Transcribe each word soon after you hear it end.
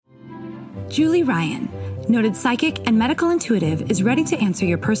Julie Ryan, noted psychic and medical intuitive, is ready to answer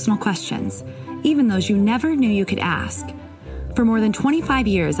your personal questions, even those you never knew you could ask. For more than 25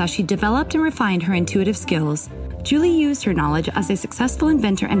 years, as she developed and refined her intuitive skills, Julie used her knowledge as a successful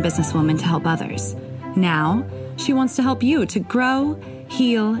inventor and businesswoman to help others. Now, she wants to help you to grow,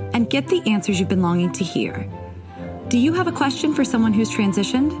 heal, and get the answers you've been longing to hear. Do you have a question for someone who's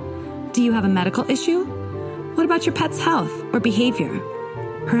transitioned? Do you have a medical issue? What about your pet's health or behavior?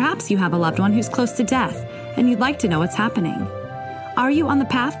 Perhaps you have a loved one who's close to death and you'd like to know what's happening. Are you on the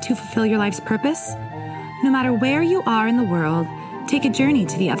path to fulfill your life's purpose? No matter where you are in the world, take a journey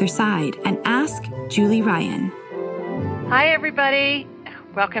to the other side and ask Julie Ryan. Hi, everybody.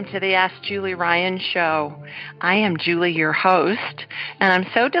 Welcome to the Ask Julie Ryan show. I am Julie, your host, and I'm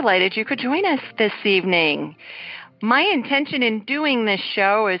so delighted you could join us this evening. My intention in doing this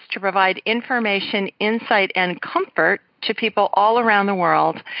show is to provide information, insight, and comfort to people all around the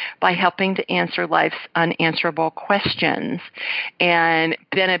world by helping to answer life's unanswerable questions. And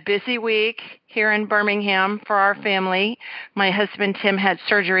been a busy week here in Birmingham for our family. My husband, Tim, had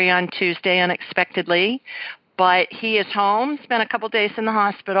surgery on Tuesday unexpectedly, but he is home. Spent a couple days in the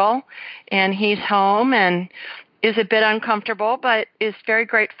hospital, and he's home and is a bit uncomfortable, but is very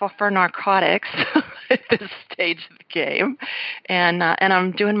grateful for narcotics at this stage of the game. And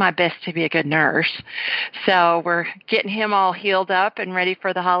I'm doing my best to be a good nurse. So we're getting him all healed up and ready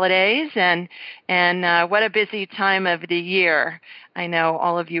for the holidays. And what a busy time of the year. I know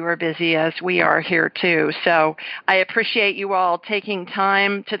all of you are busy as we are here too. So I appreciate you all taking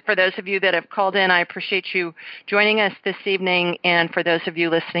time for those of you that have called in, I appreciate you joining us this evening. And for those of you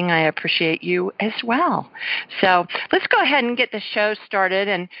listening, I appreciate you as well. So let's go ahead and get the show started.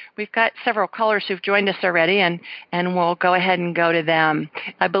 And we've got several callers who've joined us already, and we'll go ahead and go to them.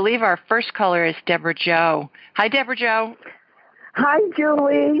 I believe our first caller is Deborah Jo. Hi, Deborah Jo. Hi,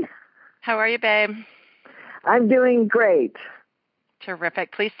 Julie. How are you, babe? I'm doing great.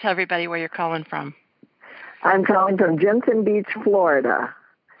 Terrific. Please tell everybody where you're calling from. I'm calling from Jensen Beach, Florida.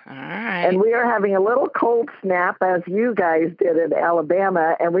 All right. And we are having a little cold snap, as you guys did in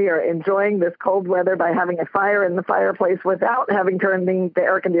Alabama, and we are enjoying this cold weather by having a fire in the fireplace without having turned the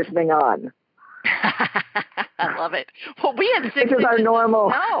air conditioning on. I love it. Well, we had 6 inches of snow.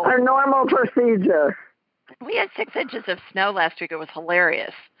 Our normal procedure. We had 6 inches of snow last week. It was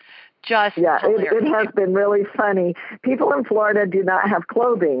hilarious. Just hilarious. It has been really funny. People in Florida do not have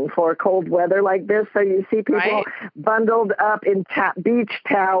clothing for cold weather like this, so you see people bundled up in beach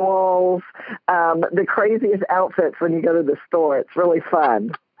towels, the craziest outfits when you go to the store. It's really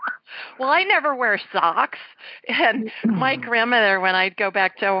fun. Well, I never wear socks, and my grandmother, when I'd go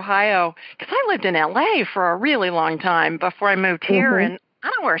back to Ohio, because I lived in L.A. for a really long time before I moved here, and I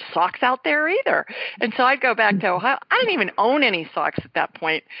don't wear socks out there either. And so I'd go back to Ohio. I didn't even own any socks at that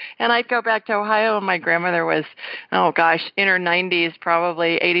point. And I'd go back to Ohio, and my grandmother was, in her 90s,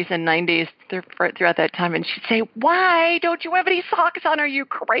 probably 80s and 90s throughout that time. And she'd say, "Why don't you have any socks on? Are you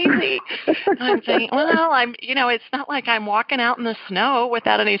crazy?" And I'm saying, well, it's not like I'm walking out in the snow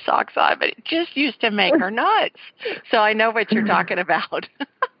without any socks on, but it just used to make her nuts. So I know what you're talking about.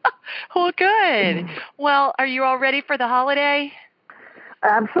 Well, good. Well, are you all ready for the holiday?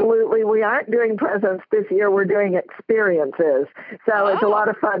 Absolutely. We aren't doing presents this year. We're doing experiences. So it's a lot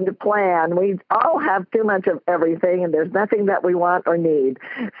of fun to plan. We all have too much of everything, and there's nothing that we want or need.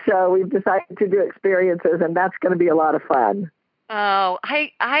 So we've decided to do experiences, and that's going to be a lot of fun. Oh,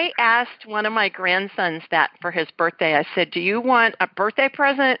 I asked one of my grandsons that for his birthday. I said, "Do you want a birthday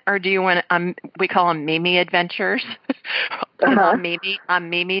present, or do you want we call them Mimi adventures?" I'm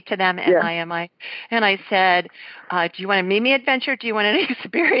Mimi to them, M-I-M-I. And I said, "Do you want a Mimi adventure? Do you want an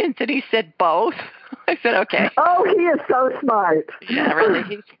experience?" And he said, "Both." I said, "Okay." Oh, he is so smart. Yeah,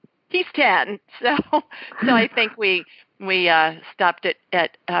 really. He's 10, so I think we stopped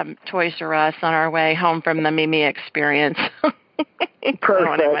at Toys R Us on our way home from the Mimi experience. Perfect.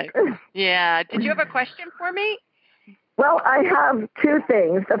 So anyway, yeah. Did you have a question for me? Well, I have 2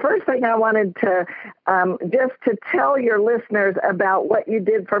 things. The first thing I wanted to just to tell your listeners about what you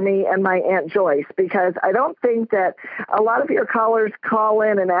did for me and my Aunt Joyce, because I don't think that a lot of your callers call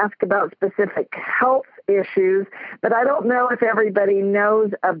in and ask about specific health issues, but I don't know if everybody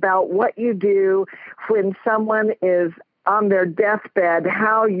knows about what you do when someone is on their deathbed,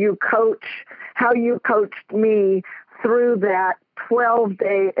 how you coached me through that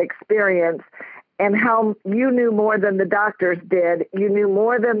 12-day experience, and how you knew more than the doctors did, you knew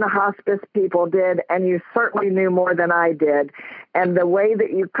more than the hospice people did, and you certainly knew more than I did. And the way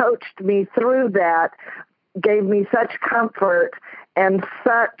that you coached me through that gave me such comfort and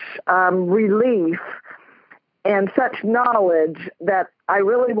such relief and such knowledge that I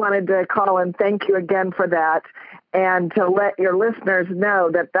really wanted to call and thank you again for that, and to let your listeners know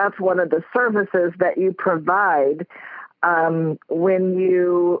that that's one of the services that you provide when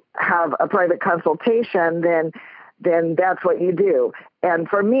you have a private consultation. Then that's what you do. And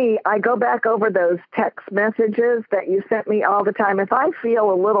for me, I go back over those text messages that you sent me all the time. If I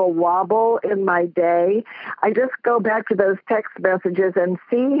feel a little wobble in my day, I just go back to those text messages and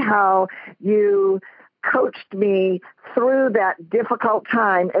see how you coached me through that difficult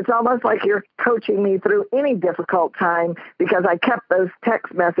time. It's almost like you're coaching me through any difficult time, because I kept those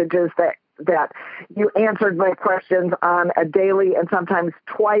text messages that you answered my questions on a daily and sometimes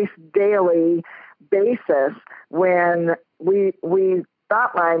twice daily basis, when we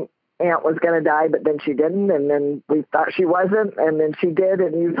thought my aunt was going to die, but then she didn't, and then we thought she wasn't, and then she did,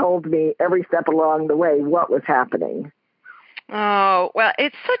 and you told me every step along the way what was happening. Oh, well,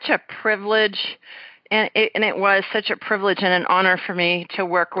 it's such a privilege, and it was such a privilege and an honor for me to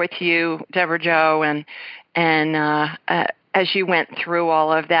work with you, Deborah Jo, and as you went through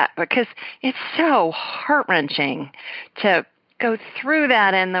all of that, because it's so heart-wrenching to go through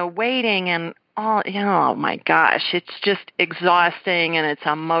that and the waiting and all, oh my gosh, it's just exhausting, and it's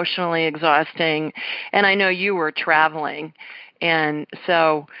emotionally exhausting. And I know you were traveling. And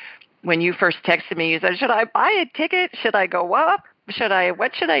so when you first texted me, you said, should I buy a ticket? Should I go up? What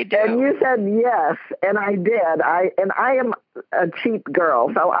should I do? And you said yes, and I did. I am a cheap girl,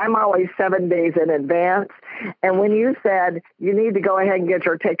 so I'm always 7 days in advance. And when you said you need to go ahead and get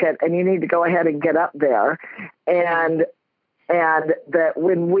your ticket, and you need to go ahead and get up there, and that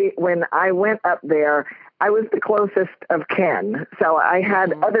when I went up there, I was the closest of kin. So I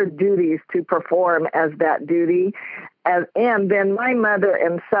had other duties to perform as that duty. And then my mother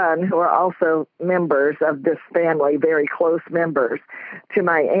and son, who are also members of this family, very close members to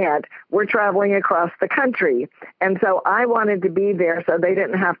my aunt, were traveling across the country. And so I wanted to be there so they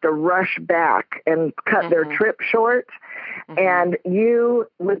didn't have to rush back and cut their trip short. And you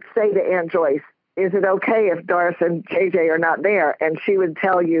would say to Aunt Joyce, is it okay if Doris and JJ are not there? And she would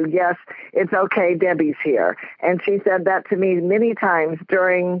tell you, yes, it's okay, Debbie's here. And she said that to me many times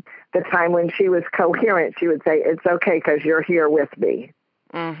during the time when she was coherent. She would say, it's okay because you're here with me.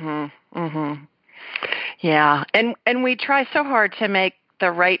 Yeah, and we try so hard to make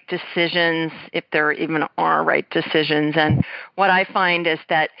the right decisions, if there even are right decisions. And what I find is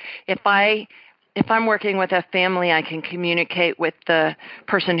that if I'm working with a family, I can communicate with the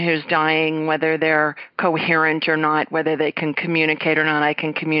person who's dying, whether they're coherent or not, whether they can communicate or not. I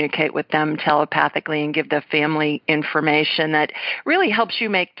can communicate with them telepathically and give the family information that really helps you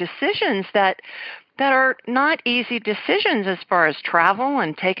make decisions that are not easy decisions, as far as travel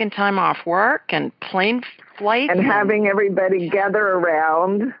and taking time off work and plane flights. And having everybody gather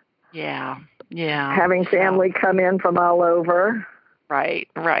around. Yeah. Having family come in from all over. Right.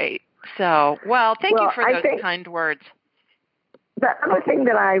 So, well, thank you for those kind words. The other thing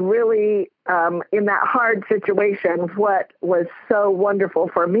that I really, in that hard situation, what was so wonderful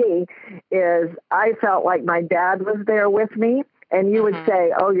for me is I felt like my dad was there with me. And you would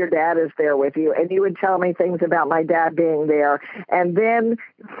say, oh, your dad is there with you. And you would tell me things about my dad being there. And then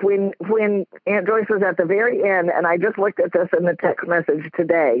when Aunt Joyce was at the very end, and I just looked at this in the text message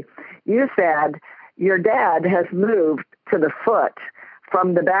today, you said your dad has moved to the foot,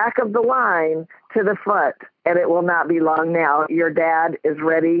 from the back of the line to the foot, and it will not be long now. Your dad is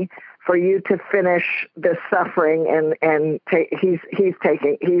ready for you to finish this suffering, and he's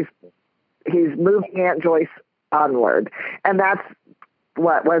moving Aunt Joyce onward. And that's,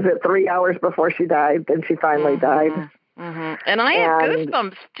 what was it, 3 hours before she died? Then she finally died. And I had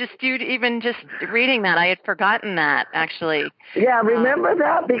goosebumps just reading that. I had forgotten that, actually. Yeah, remember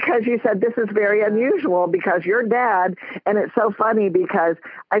that? Because you said this is very unusual, because your dad, and it's so funny because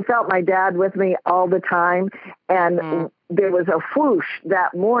I felt my dad with me all the time, and there was a whoosh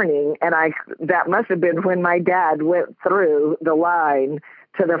that morning, and that must have been when my dad went through the line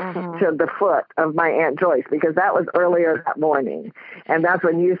to the foot of my Aunt Joyce, because that was earlier that morning. And that's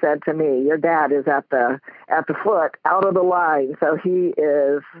when you said to me, your dad is at the foot, out of the line. So he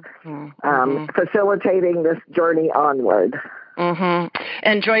is facilitating this journey onward.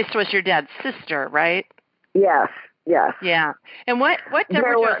 And Joyce was your dad's sister, right? Yes. Yeah. And what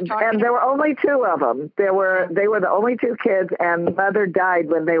Deborah was talking about? And there were only two of them. They were the only two kids, and mother died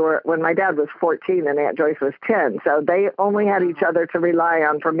when my dad was 14 and Aunt Joyce was 10. So they only had each other to rely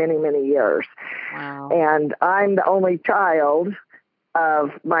on for many, many years. Wow. And I'm the only child of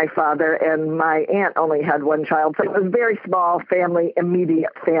my father, and my aunt only had one child. So it was a very small family,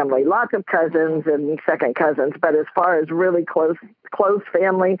 immediate family, lots of cousins and second cousins. But as far as really close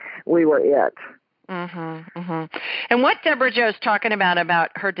family, we were it. Mm-hmm, mm-hmm. And what Deborah Jo's talking about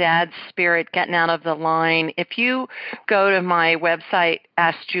her dad's spirit getting out of the line, if you go to my website,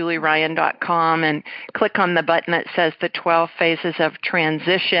 AskJulieRyan.com, and click on the button that says the 12 phases of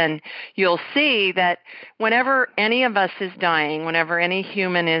transition, you'll see that whenever any of us is dying, whenever any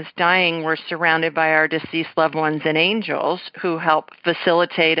human is dying, we're surrounded by our deceased loved ones and angels who help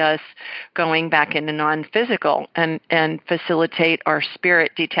facilitate us going back into non-physical and facilitate our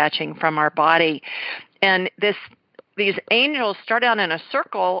spirit detaching from our body. And these angels start out in a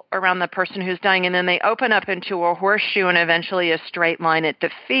circle around the person who's dying, and then they open up into a horseshoe and eventually a straight line at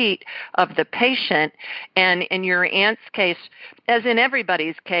the feet of the patient. And in your aunt's case, as in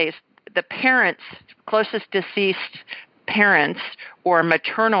everybody's case, the parents, closest deceased parents or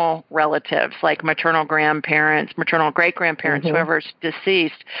maternal relatives, like maternal grandparents, maternal great-grandparents, whoever's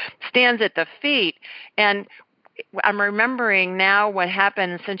deceased, stands at the feet. And I'm remembering now what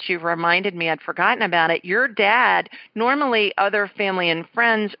happened since you reminded me. I'd forgotten about it. Your dad, normally other family and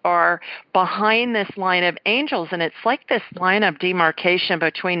friends are behind this line of angels, and it's like this line of demarcation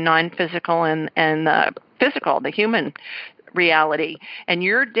between non-physical and the physical, the human reality. And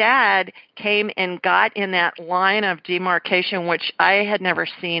your dad came and got in that line of demarcation, which I had never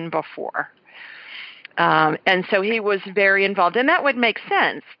seen before. And so he was very involved. And that would make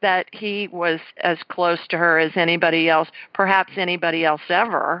sense that he was as close to her as anybody else, perhaps anybody else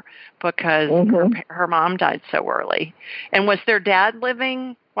ever, because her mom died so early. And was their dad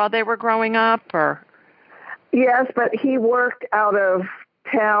living while they were growing up? Or? Yes, but he worked out of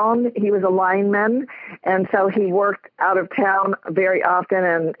town. He was a lineman, and so he worked out of town very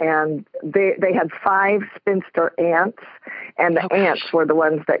often, and they had 5 spinster aunts, and the aunts were the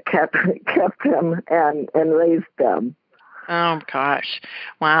ones that kept them and raised them. Oh, gosh.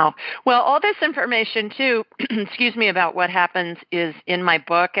 Wow. Well, all this information, too, excuse me, about what happens is in my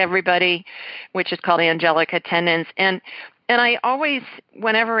book, everybody, which is called Angelic Attendants. And I always,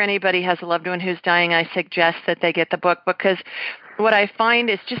 whenever anybody has a loved one who's dying, I suggest that they get the book, because what I find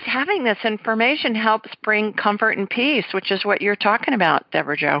is just having this information helps bring comfort and peace, which is what you're talking about,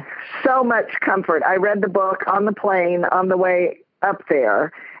 Deborah Jo. So much comfort. I read the book on the plane on the way up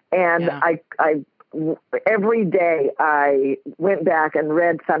there, and I every day I went back and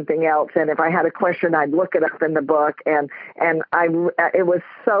read something else, and if I had a question, I'd look it up in the book, and it was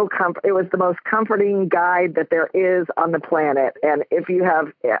so it was the most comforting guide that there is on the planet. And if you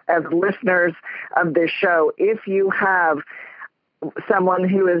have, as listeners of this show, if you have someone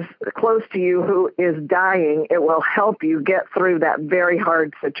who is close to you who is dying, it will help you get through that very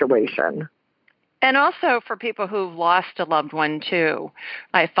hard situation. And also for people who've lost a loved one, too,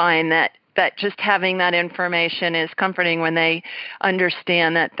 I find that just having that information is comforting when they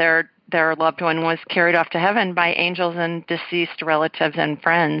understand that their loved one was carried off to heaven by angels and deceased relatives and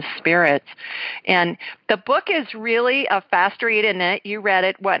friends, spirits. And the book is really a fast read, isn't it? You read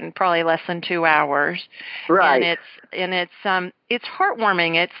it, in probably less than 2 hours. Right. And it's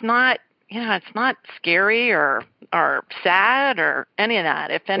heartwarming. It's not, it's not scary or sad or any of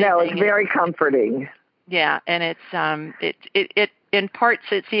that. If anything, no, it's very comforting. Yeah, and it's it in parts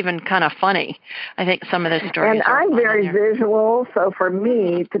it's even kind of funny. I think some of the stories. And I'm very visual, so for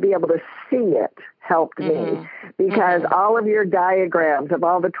me to be able to see it helped me, because all of your diagrams of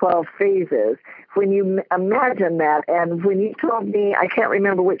all the 12 phases, when you imagine that, and when you told me, I can't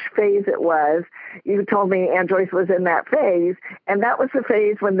remember which phase it was, you told me Aunt Joyce was in that phase, and that was the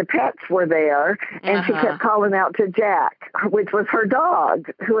phase when the pets were there, and she kept calling out to Jack, which was her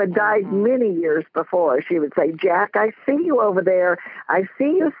dog, who had died many years before. She would say, Jack, I see you over there. I see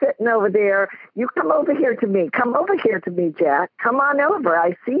you sitting over there. You come over here to me. Come over here to me, Jack. Come on over.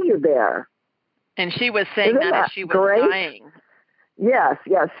 I see you there. And she was saying that as she was dying. Yes.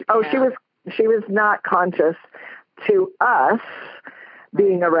 Oh, yeah. She was not conscious to us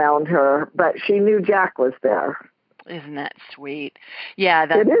being around her, but she knew Jack was there. Isn't that sweet? Yeah,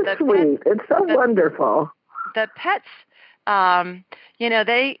 it is sweet. It's so wonderful. The pets,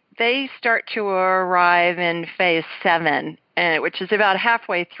 they start to arrive in phase 7. Which is about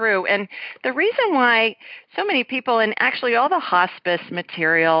halfway through. And the reason why so many people, and actually all the hospice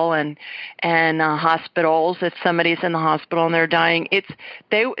material and hospitals, if somebody's in the hospital and they're dying,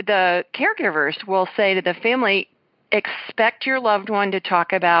 the caregivers will say to the family, expect your loved one to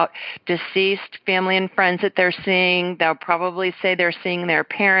talk about deceased family and friends that they're seeing. They'll probably say they're seeing their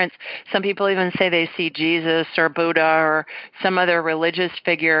parents. Some people even say they see Jesus or Buddha or some other religious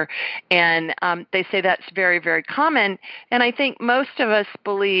figure. And they say that's very, very common. And I think most of us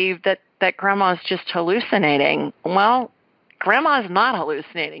believe that grandma's just hallucinating. Well, Grandma's not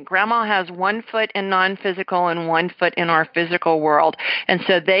hallucinating. Grandma has one foot in non-physical and one foot in our physical world. And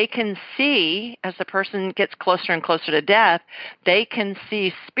so they can see, as the person gets closer and closer to death, they can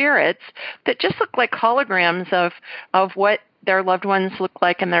see spirits that just look like holograms of what their loved ones look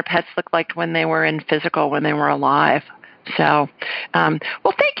like and their pets look like when they were in physical, when they were alive. So,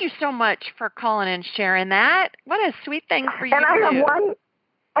 well, thank you so much for calling and sharing that. What a sweet thing for you and to do.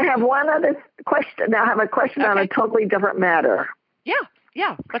 I have one other question. I have a question on a totally different matter.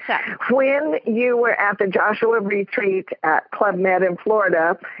 Yeah. What's that? When you were at the Joshua Retreat at Club Med in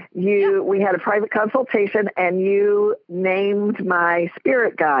Florida, we had a private consultation, and you named my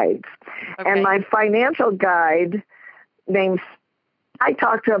spirit guides. Okay. And my financial guide I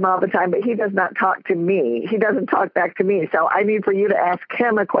talk to him all the time, but he does not talk to me. He doesn't talk back to me. So I need for you to ask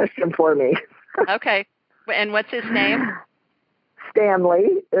him a question for me. Okay. And what's his name? Stanley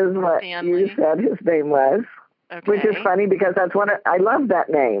is what you said his name was. Okay. Which is funny because I love that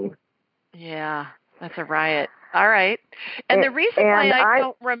name. Yeah, that's a riot. All right. And the reason why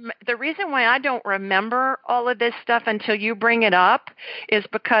I don't remember all of this stuff until you bring it up is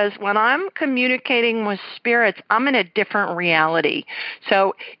because when I'm communicating with spirits, I'm in a different reality.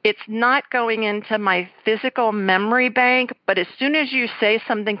 So it's not going into my physical memory bank, but as soon as you say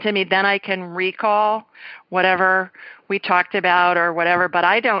something to me, then I can recall whatever we talked about or whatever, but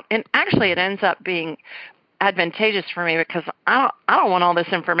I don't, and actually it ends up being advantageous for me because I don't want all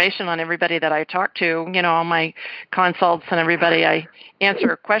this information on everybody that I talk to, all my consults and everybody I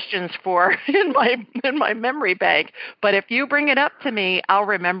answer questions for in my memory bank. But if you bring it up to me, I'll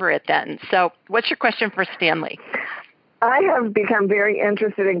remember it then. So what's your question for Stanley? I have become very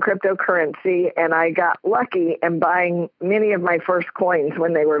interested in cryptocurrency, and I got lucky in buying many of my first coins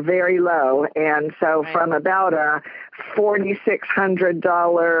when they were very low. And so from about a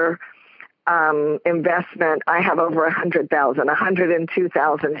 $4,600 investment, I have over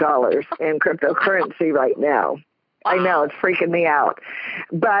 $102,000 in cryptocurrency right now. Wow. I know, it's freaking me out.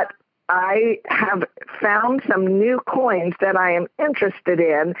 But I have found some new coins that I am interested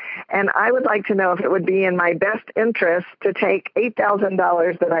in, and I would like to know if it would be in my best interest to take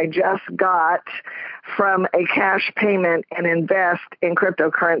 $8,000 that I just got from a cash payment and invest in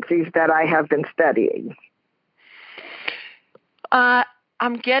cryptocurrencies that I have been studying.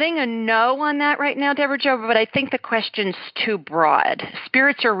 I'm getting a no on that right now, Deborah Jo, but I think the question's too broad.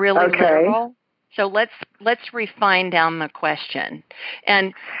 Spirits are really literal. So let's refine down the question.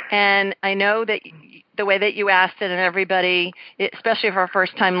 And I know that the way that you asked it, and everybody, especially for our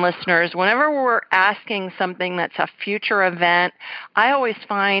first-time listeners, whenever we're asking something that's a future event, I always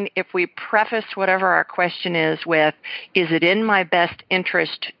find if we preface whatever our question is with, is it in my best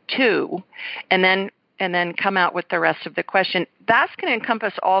interest to, and then come out with the rest of the question, that's going to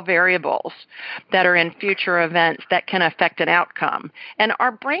encompass all variables that are in future events that can affect an outcome. And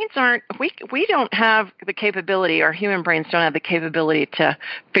our brains we don't have the capability, our human brains don't have the capability to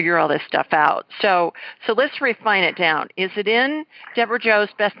figure all this stuff out. So let's refine it down. Is it in Deborah Jo's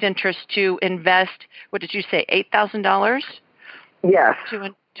best interest to invest, what did you say, $8,000? Yes.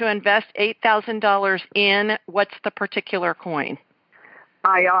 To invest $8,000 in, what's the particular coin?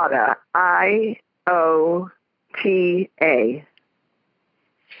 IOTA. IOTA.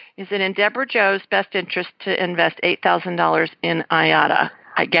 Is it in Deborah Jo's best interest to invest $8,000 in IOTA?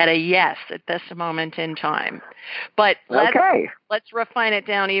 I get a yes at this moment in time. But let's refine it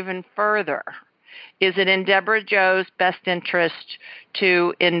down even further. Is it in Deborah Jo's best interest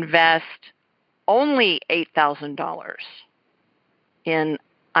to invest only $8,000 in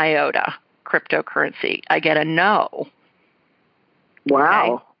IOTA cryptocurrency? I get a no.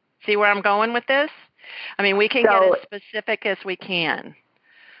 Wow. Okay. See where I'm going with this? I mean, we can get as specific as we can.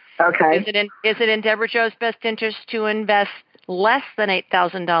 Okay. Is it in Deborah Jo's best interest to invest less than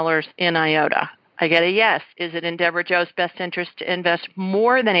 $8,000 in IOTA? I get a yes. Is it in Deborah Jo's best interest to invest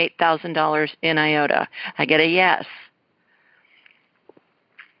more than $8,000 in IOTA? I get a yes.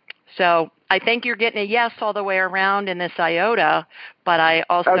 So I think you're getting a yes all the way around in this IOTA, but I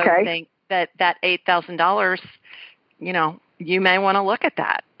also think that $8,000, you may want to look at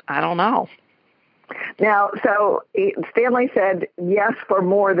that. I don't know. Now, so Stanley said yes for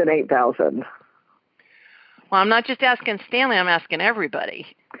more than $8,000. Well, I'm not just asking Stanley, I'm asking everybody.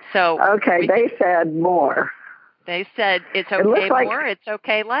 So they said more. They said it's okay more, it's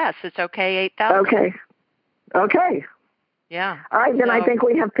okay less, it's okay $8,000. Okay. Yeah. All right, then I think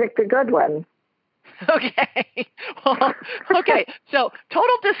we have picked a good one. Okay. Well, okay. So,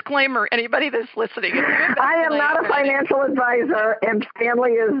 total disclaimer, anybody that's listening. I am not a financial advisor, and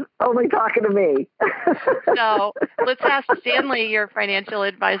Stanley is only talking to me. So, let's ask Stanley, your financial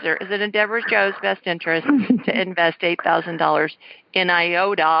advisor. Is it in Deborah Joe's best interest to invest $8,000 in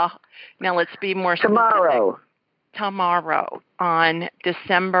IOTA? Now, let's be more specific. Tomorrow on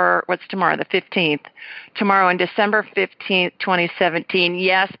December, what's tomorrow? The 15th. Tomorrow on December 15th, 2017,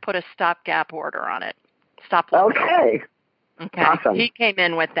 yes, put a stopgap order on it. Stop loss. Okay. Awesome. He came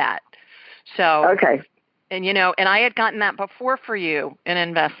in with that. So, okay. And, and I had gotten that before for you in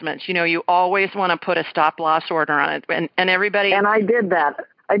investments. You always want to put a stop loss order on it. And everybody. And I did that.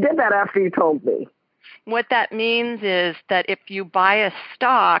 I did that after you told me. What that means is that if you buy a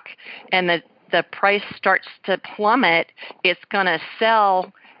stock and the price starts to plummet, it's going to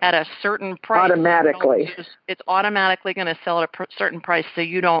sell at a certain price. Automatically. It's automatically going to sell at a certain price so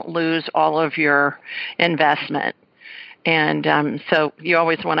you don't lose all of your investment. And so you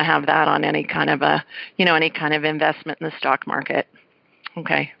always want to have that on any kind of investment in the stock market.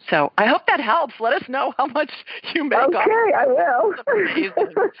 Okay, so I hope that helps. Let us know how much you make. Okay, I will. All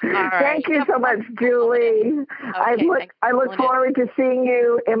right. Thank you so much, Julie. Okay, I look forward to seeing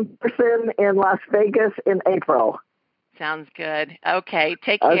you in person in Las Vegas in April. Sounds good. Okay,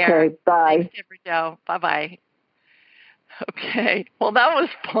 take care. Okay, bye. Thanks, Deborah Joe. Bye-bye. Okay, well, that was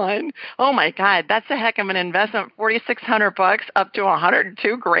fun. Oh, my God, that's a heck of an investment. $4,600 up to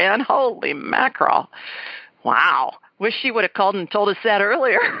 $102,000. Holy mackerel. Wow. Wish she would have called and told us that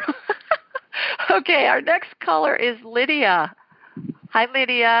earlier. Okay, our next caller is Lydia. Hi,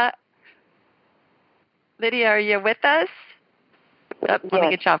 Lydia. Lydia, are you with us? Oh, yes. Let me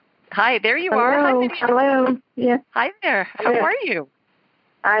get you off. Hi, there you are. Hi, Lydia. Hello. Yeah. Hi there. How are you?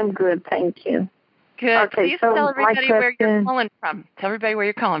 I'm good, thank you. Good. Okay, Please tell everybody where you're calling from. Tell everybody where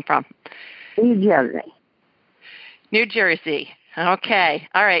you're calling from. New Jersey. New Jersey. Okay.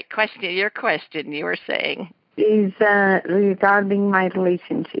 All right. Your question you were saying. Is regarding my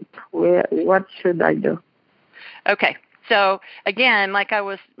relationship. What should I do? Okay. So, again, like I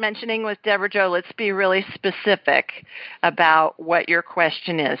was mentioning with Deborah Joe, let's be really specific about what your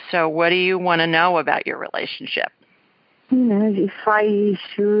question is. So what do you want to know about your relationship? If I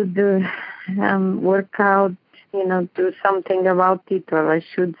should work out, do something about it, or I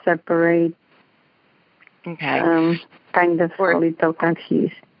should separate. Okay. Kind of a little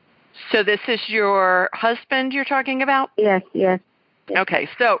confused. So this is your husband you're talking about? Yes. Okay,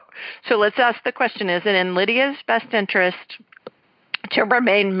 so let's ask the question, is it in Lydia's best interest to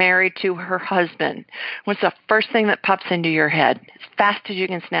remain married to her husband? What's the first thing that pops into your head as fast as you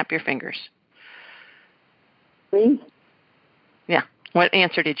can snap your fingers? Me? Yeah. What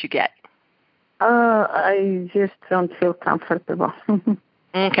answer did you get? I just don't feel comfortable.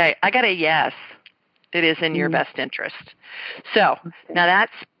 Okay, I got a yes. It is in your best interest. So, now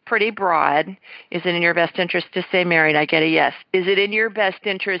that's pretty broad. Is it in your best interest to stay married? I get a yes. Is it in your best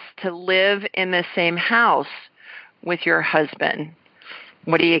interest to live in the same house with your husband?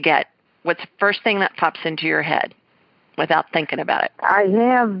 What do you get? What's the first thing that pops into your head without thinking about it? I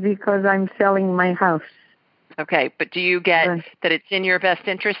have, because I'm selling my house. Okay, but do you get that it's in your best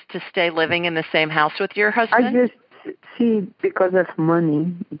interest to stay living in the same house with your husband? I just see because of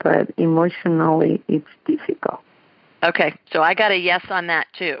money, but emotionally it's difficult. Okay, so I got a yes on that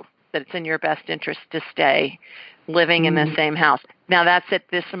too, that it's in your best interest to stay living in the same house. Now that's at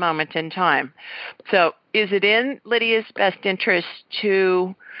this moment in time. So is it in Lydia's best interest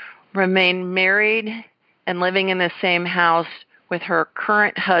to remain married and living in the same house with her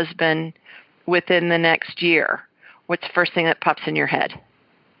current husband within the next year? What's the first thing that pops in your head?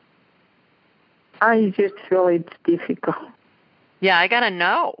 I just feel it's difficult. Yeah, I got to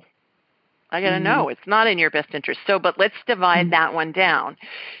know. It's not in your best interest. So, but let's divide that one down.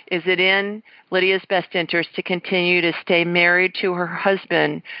 Is it in Lydia's best interest to continue to stay married to her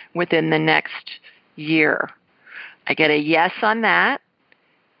husband within the next year? I get a yes on that.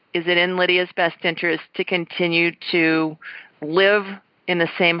 Is it in Lydia's best interest to continue to live in the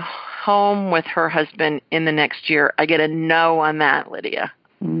same home with her husband in the next year? I get a no on that, Lydia.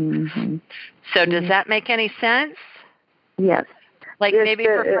 Mm-hmm. So does that make any sense? Yes. Like maybe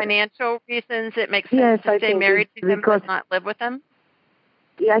for financial reasons it makes sense to stay married to him but not live with him?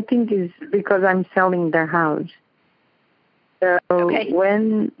 Yeah, I think it's because I'm selling the house. So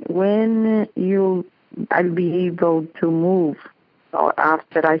when I'll be able to move, or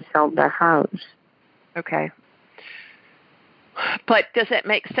after I sell the house. Okay. But does it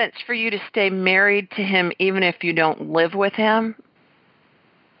make sense for you to stay married to him even if you don't live with him?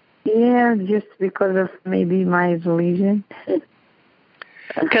 Yeah, just because of maybe my religion.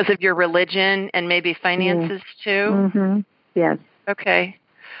 Because of your religion and maybe finances too? Mm-hmm. Yes. Okay.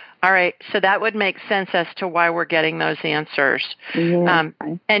 All right. So that would make sense as to why we're getting those answers. Yes.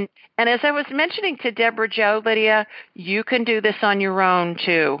 And as I was mentioning to Deborah Jo, Lydia, you can do this on your own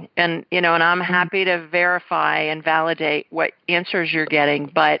too. And, and I'm happy to verify and validate what answers you're getting.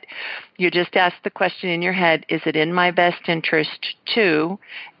 But you just ask the question in your head, is it in my best interest to?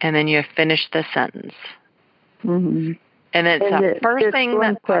 And then you finish the sentence. Mm-hmm. And then it's the first thing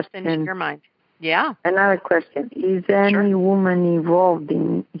that pops into your mind. Yeah. Another question. Is any woman involved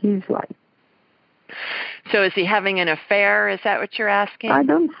in his life? So is he having an affair? Is that what you're asking? I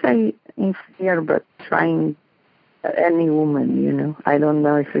don't say affair, but trying any woman, I don't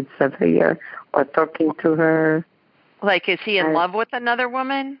know if it's affair or talking to her. Like, is he in love with another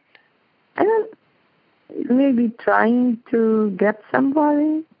woman? I don't, maybe trying to get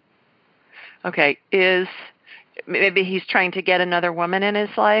somebody. Okay. Maybe he's trying to get another woman in his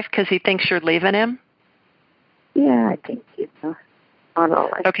life because he thinks you're leaving him? Yeah, I think not all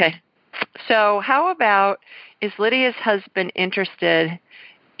right. Okay. So how about, is Lydia's husband interested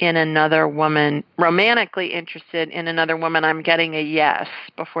in another woman, romantically interested in another woman? I'm getting a yes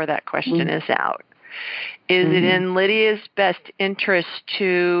before that question is out. Is it in Lydia's best interest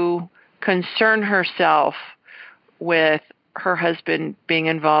to concern herself with her husband being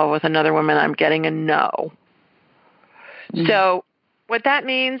involved with another woman? I'm getting a no. So what that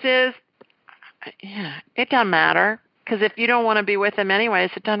means is, it doesn't matter. Because if you don't want to be with him anyways,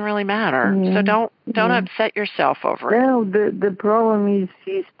 it doesn't really matter. So don't upset yourself over it. No, the problem is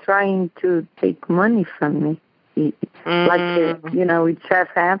he's trying to take money from me. Like, it's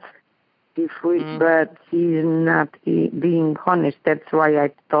half-half. But he's not being honest. That's why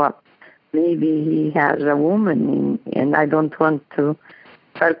I thought maybe he has a woman and I don't want to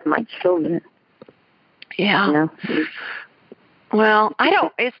hurt my children. Yeah. Well, I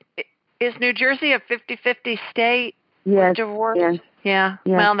don't. Is New Jersey a 50-50 state? Yes. Divorce? Yes. Yeah.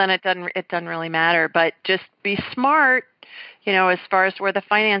 Yes. Well, then it doesn't really matter. But just be smart, as far as where the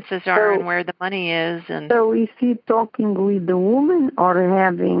finances are and where the money is. And so is he talking with the woman or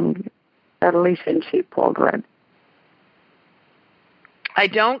having a relationship already? I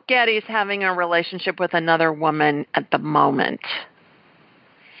don't get he's having a relationship with another woman at the moment.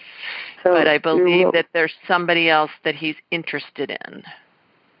 So but I believe that there's somebody else that he's interested in.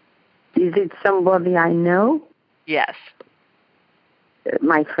 Is it somebody I know? Yes.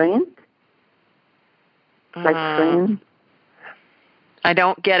 My friend? Like friend? I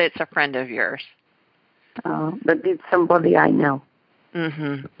don't get it's a friend of yours. But it's somebody I know.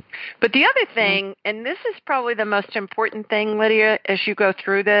 Mm-hmm. But the other thing, and this is probably the most important thing, Lydia, as you go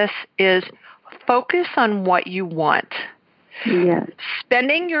through this, is focus on what you want. Yes.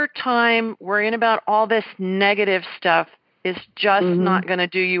 Spending your time worrying about all this negative stuff is just not going to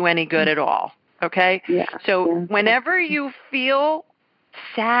do you any good at all. Okay? Yeah. So whenever you feel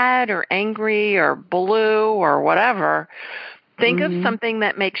sad or angry or blue or whatever, think of something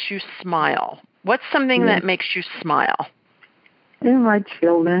that makes you smile. What's something that makes you smile? My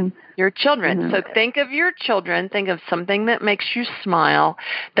children. Your children. So think of your children. Think of something that makes you smile.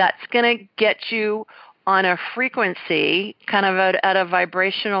 That's going to get you on a frequency, kind of at a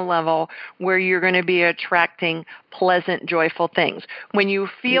vibrational level where you're going to be attracting pleasant, joyful things. When you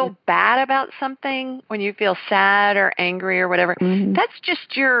feel bad about something, when you feel sad or angry or whatever, that's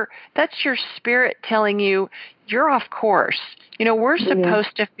your spirit telling you you're off course. You know, we're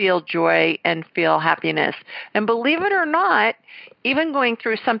supposed to feel joy and feel happiness. And believe it or not, even going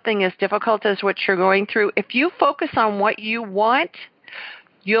through something as difficult as what you're going through, if you focus on what you want,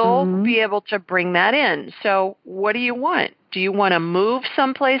 you'll be able to bring that in. So what do you want? Do you want to move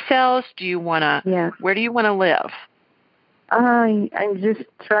someplace else? Do you want to, where do you want to live? I'm just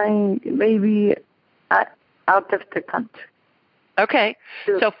trying, maybe out of the country. Okay.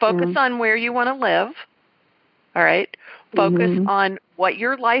 So focus on where you want to live. All right. Focus on what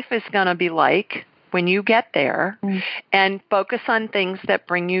your life is going to be like when you get there, and focus on things that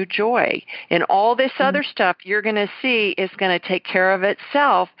bring you joy. And all this other stuff you're going to see is going to take care of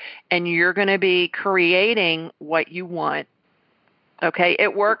itself, and you're going to be creating what you want. Okay?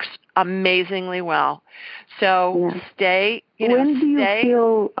 It works amazingly well. So stay, when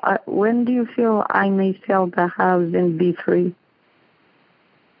do you feel I may sell the house and be free?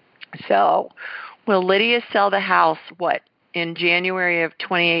 So, will Lydia sell the house, in January of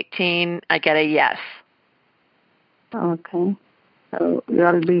 2018, I get a yes. Okay. So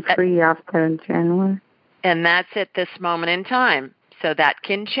you'll be free after January? And that's at this moment in time. So that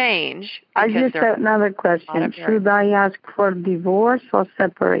can change. I just have another question. Should I ask for divorce or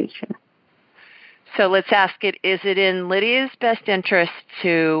separation? So let's ask it, is it in Lydia's best interest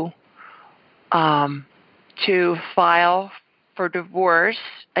to file for divorce?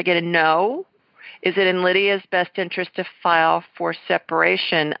 I get a no. Is it in Lydia's best interest to file for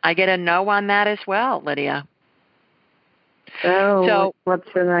separation? I get a no on that as well, Lydia. Oh, so what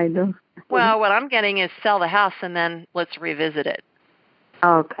should I do? Well, what I'm getting is sell the house and then let's revisit it.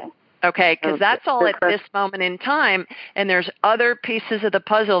 Okay. Okay, because that's all at this moment in time, and there's other pieces of the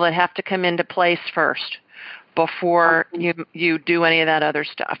puzzle that have to come into place first before you do any of that other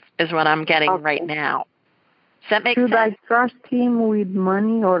stuff, is what I'm getting right now. Does that make sense? Should I trust him with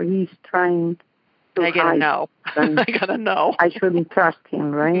money, or he's trying to I get a no. I got a no. I shouldn't trust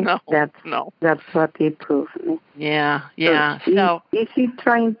him, right? No, That's what he proved me. Yeah. So is he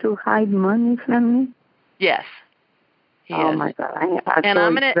trying to hide money from me? Yes. Oh my God! I'm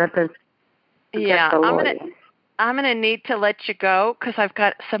gonna need to let you go because I've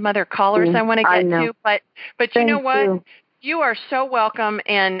got some other callers I want to get to. But you know what? You are so welcome,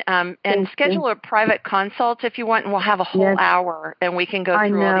 and schedule a private consult if you want, and we'll have a whole hour, and we can go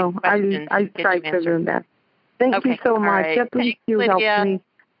through all these questions. I try to do that. Thank you so much. Right. At least you helped me.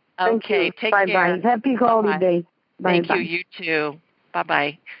 Thank you. Take care. Bye. Happy holiday. Thank you. You too.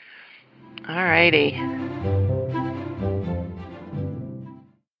 Bye-bye. All righty.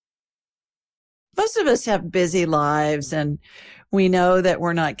 Most of us have busy lives, and we know that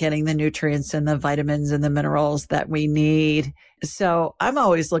we're not getting the nutrients and the vitamins and the minerals that we need. So I'm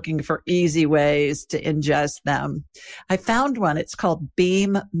always looking for easy ways to ingest them. I found one. It's called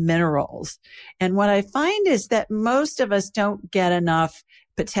Beam Minerals. And what I find is that most of us don't get enough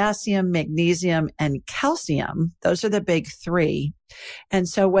potassium, magnesium, and calcium. Those are the big three. And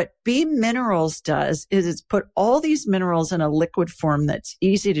so what Beam Minerals does is it's put all these minerals in a liquid form that's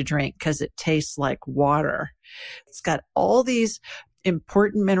easy to drink because it tastes like water. It's got all these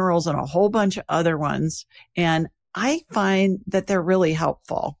important minerals and a whole bunch of other ones. And I find that they're really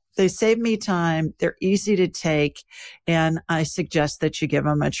helpful. They save me time. They're easy to take. And I suggest that you give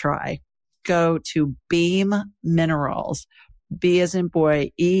them a try. Go to Beam Minerals, B as in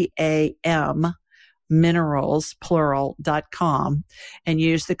boy, EAM, minerals, plural.com, and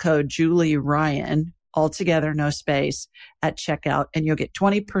use the code Julie Ryan, altogether, no space, at checkout, and you'll get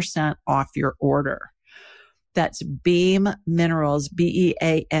 20% off your order. That's Beam Minerals,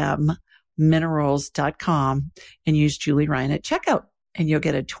 BEAM, minerals.com, and use Julie Ryan at checkout, and you'll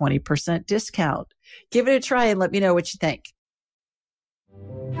get a 20% discount. Give it a try and let me know what you think.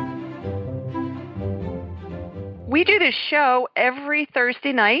 We do this show every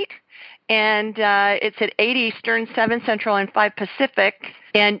Thursday night, and it's at 8 Eastern, 7 Central, and 5 Pacific.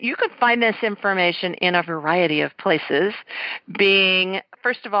 And you can find this information in a variety of places, being,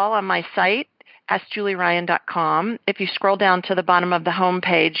 first of all, on my site, AskJulieRyan.com. If you scroll down to the bottom of the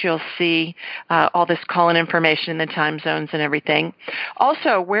homepage, you'll see all this call-in information, the time zones and everything.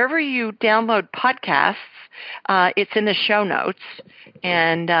 Also, wherever you download podcasts, it's in the show notes,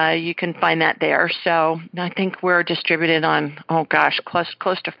 and you can find that there. So I think we're distributed on,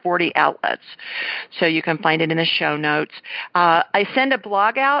 close to 40 outlets. So you can find it in the show notes. I send a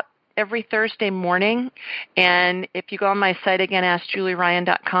blog out every Thursday morning, and if you go on my site again,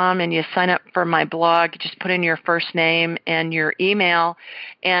 AskJulieRyan.com, and you sign up for my blog, you just put in your first name and your email,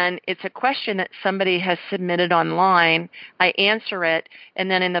 and it's a question that somebody has submitted online. I answer it,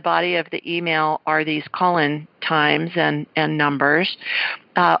 and then in the body of the email are these call-in times and numbers.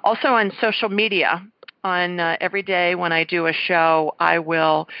 Also on social media, on every day when I do a show, I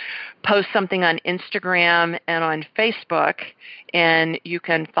will post something on Instagram and on Facebook, and you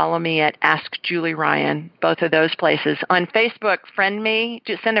can follow me at Ask Julie Ryan, both of those places. On Facebook, friend me,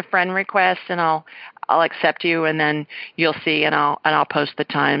 just send a friend request, and I'll accept you, and then you'll see, and I'll post the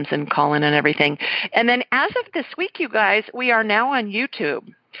times and call in and everything. And then as of this week, you guys, we are now on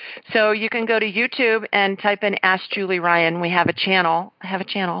YouTube. So you can go to YouTube and type in Ask Julie Ryan. We have a channel. I have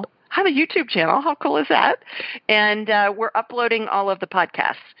a YouTube channel. How cool is that? And we're uploading all of the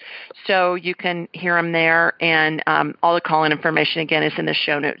podcasts. So you can hear them there. And all the call-in information, again, is in the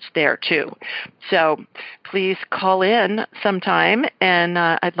show notes there, too. So please call in sometime, and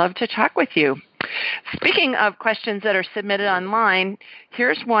I'd love to talk with you. Speaking of questions that are submitted online,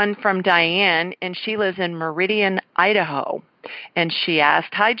 here's one from Diane, and she lives in Meridian, Idaho. And she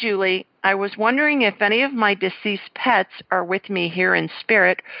asked, "Hi, Julie. I was wondering if any of my deceased pets are with me here in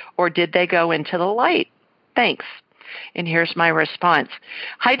spirit, or did they go into the light? Thanks." And here's my response.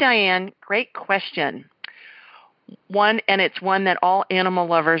 Hi, Diane. Great question. And it's one that all animal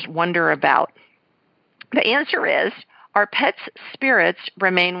lovers wonder about. The answer is, our pets' spirits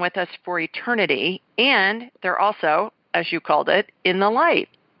remain with us for eternity, and they're also, as you called it, in the light,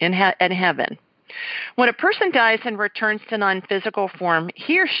 in heaven. When a person dies and returns to non-physical form,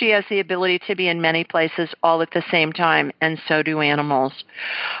 he or she has the ability to be in many places all at the same time, and so do animals.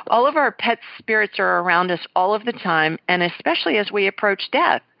 All of our pet spirits are around us all of the time, and especially as we approach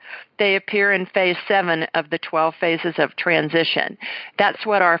death. They appear in phase 7 of the 12 phases of transition. That's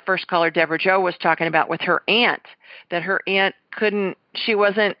what our first caller, Deborah Jo, was talking about with her aunt, that her aunt she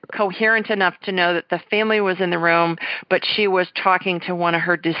wasn't coherent enough to know that the family was in the room, but she was talking to one of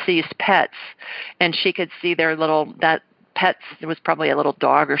her deceased pets, and she could see that pet, it was probably a little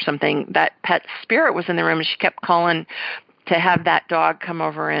dog or something, that pet spirit was in the room, and she kept calling to have that dog come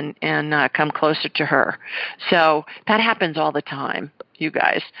over and come closer to her. So that happens all the time, you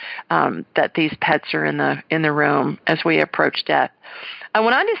guys, that these pets are in the room as we approach death. I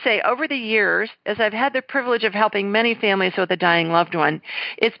went on to say, over the years, as I've had the privilege of helping many families with a dying loved one,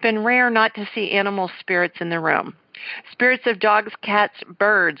 it's been rare not to see animal spirits in the room. Spirits of dogs, cats,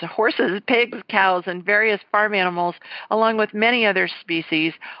 birds, horses, pigs, cows, and various farm animals, along with many other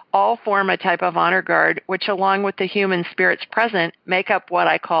species, all form a type of honor guard, which, along with the human spirits present, make up what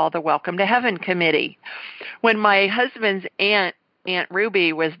I call the Welcome to Heaven Committee. When my husband's Aunt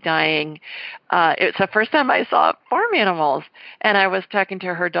Ruby was dying, it was the first time I saw farm animals, and I was talking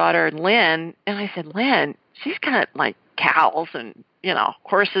to her daughter, Lynn, and I said, Lynn, she's got like cows and,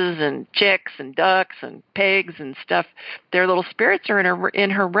 horses and chicks and ducks and pigs and stuff. Their little spirits are in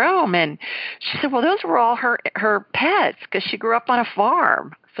her room. And she said, well, those were all her pets because she grew up on a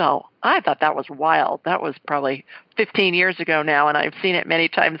farm. So I thought that was wild. That was probably 15 years ago now, and I've seen it many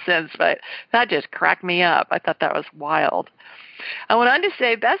times since, but that just cracked me up. I thought that was wild. I went on to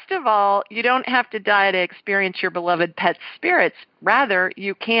say, best of all, you don't have to die to experience your beloved pet's spirits. Rather,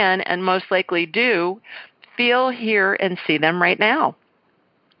 you can, and most likely do, feel, hear, and see them right now.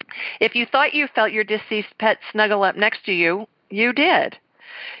 If you thought you felt your deceased pet snuggle up next to you, you did.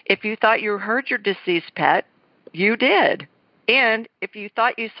 If you thought you heard your deceased pet, you did. And if you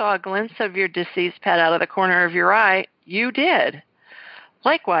thought you saw a glimpse of your deceased pet out of the corner of your eye, you did.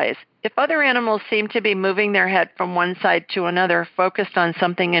 Likewise, if other animals seem to be moving their head from one side to another, focused on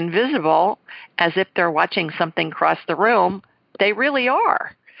something invisible, as if they're watching something cross the room, they really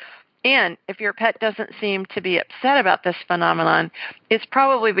are. And if your pet doesn't seem to be upset about this phenomenon, it's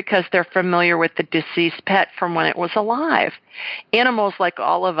probably because they're familiar with the deceased pet from when it was alive. Animals, like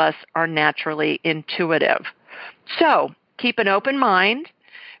all of us, are naturally intuitive. So keep an open mind,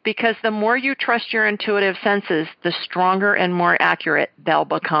 because the more you trust your intuitive senses, the stronger and more accurate they'll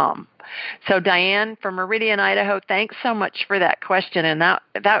become. So Diane from Meridian, Idaho, thanks so much for that question, and that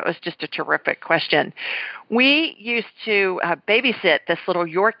was just a terrific question. We used to babysit this little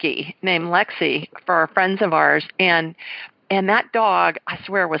Yorkie named Lexi for friends of ours, and that dog, I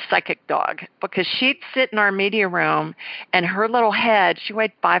swear, was psychic dog, because she'd sit in our media room, and her little head, she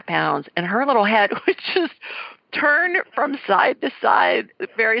weighed 5 pounds, and her little head would just turn from side to side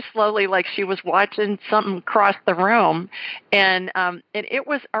very slowly, like she was watching something cross the room, and it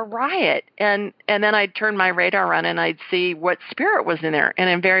was a riot. And then I'd turn my radar on and I'd see what spirit was in there, and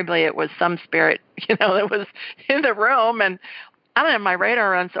invariably it was some spirit, that was in the room. And I don't have my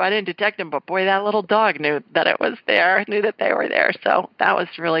radar on, so I didn't detect them. But boy, that little dog knew that it was there, knew that they were there. So that was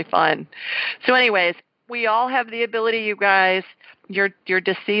really fun. So, anyways, we all have the ability, you guys. Your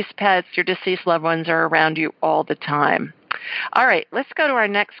deceased pets, your deceased loved ones are around you all the time. All right, let's go to our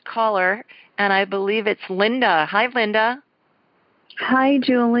next caller, and I believe it's Linda. Hi, Linda. Hi,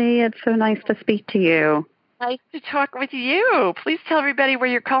 Julie. It's so nice to speak to you. Nice to talk with you. Please tell everybody where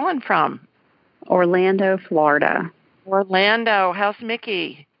you're calling from. Orlando, Florida. Orlando. How's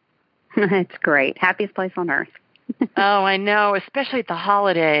Mickey? It's great. Happiest place on earth. Oh, I know, especially at the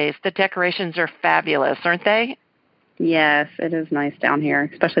holidays. The decorations are fabulous, aren't they? Yes, it is nice down here,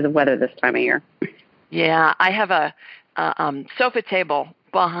 especially the weather this time of year. Yeah, I have a sofa table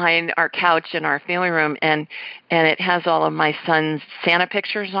behind our couch in our family room, and it has all of my son's Santa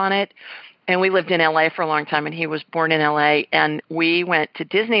pictures on it. And we lived in L.A. for a long time, and he was born in L.A., and we went to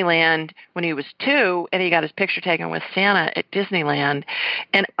Disneyland when he was 2, and he got his picture taken with Santa at Disneyland.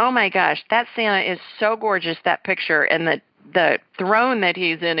 And, oh, my gosh, that Santa is so gorgeous, that picture, and the throne that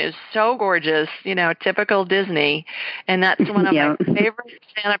he's in is so gorgeous, typical Disney, and that's one of my favorite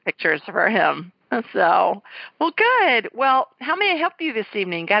Santa pictures for him. So, well, good. Well, how may I help you this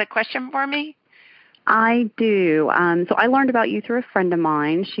evening? Got a question for me? I do. So I learned about you through a friend of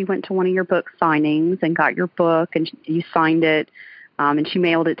mine. She went to one of your book signings and got your book, and you signed it, and she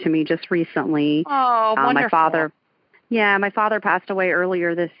mailed it to me just recently. Oh, wonderful. My father passed away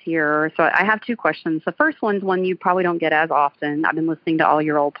earlier this year, so I have 2 questions. The first one's one you probably don't get as often. I've been listening to all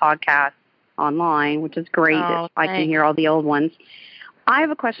your old podcasts online, which is great. I can hear all the old ones. I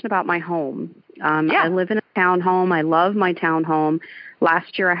have a question about my home. I live in a townhome. I love my townhome.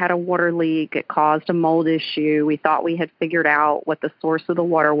 Last year I had a water leak. It caused a mold issue. We thought we had figured out what the source of the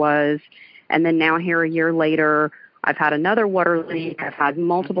water was. And then now here a year later, I've had another water leak. I've had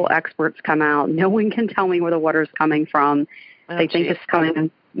multiple experts come out. No one can tell me where the water is coming from. They think it's coming.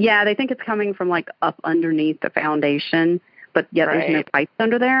 Yeah, they think it's coming from like up underneath the foundation, but yet there's no pipes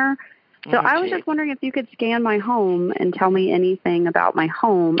under there. So I was just wondering if you could scan my home and tell me anything about my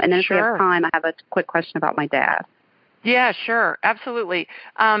home. And then if we have time, I have a quick question about my dad. Yeah, sure. Absolutely.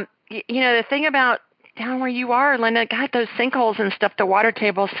 The thing about down where you are, Linda, God, those sinkholes and stuff, the water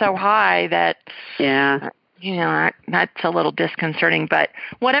table's so high that, that's a little disconcerting. But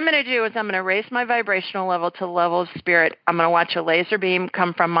what I'm going to do is I'm going to raise my vibrational level to the level of spirit. I'm going to watch a laser beam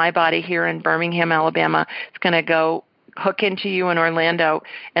come from my body here in Birmingham, Alabama. It's going to go hook into you in Orlando,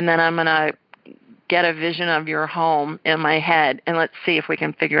 and then I'm going to get a vision of your home in my head, and let's see if we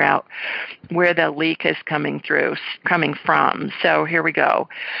can figure out where the leak is coming from. So here we go.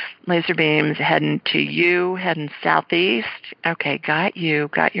 Laser beams heading to you, heading southeast. Okay, got you,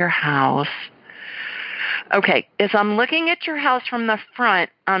 got your house. Okay, as I'm looking at your house from the front,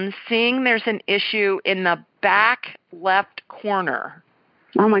 I'm seeing there's an issue in the back left corner.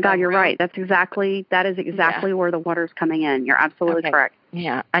 Oh my God, you're right. That is exactly where the water's coming in. You're absolutely correct.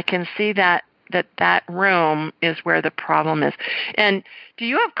 Yeah, I can see that room is where the problem is. And do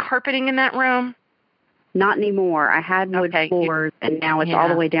you have carpeting in that room? Not anymore. I had wood floors, and now it's all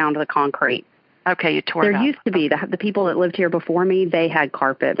the way down to the concrete. Okay, you tore it up. There used to be. The people that lived here before me, they had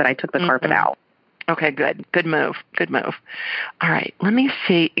carpet, but I took the carpet out. Okay, good. Good move. All right, let me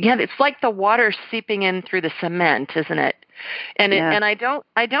see. Yeah, it's like the water seeping in through the cement, isn't it? And and I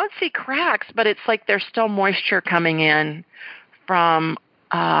don't see cracks, but it's like there's still moisture coming in from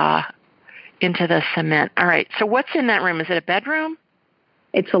into the cement. All right. So what's in that room? Is it a bedroom?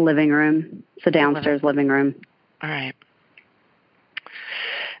 It's a living room. It's a downstairs living room. All right.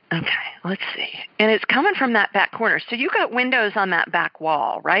 Okay. Let's see. And it's coming from that back corner. So you got windows on that back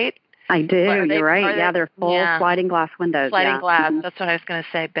wall, right? I do. You're right. Yeah, they're full sliding glass windows. Sliding glass. That's what I was going to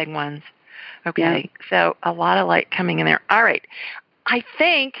say. Big ones. Okay. Yeah. So a lot of light coming in there. All right. I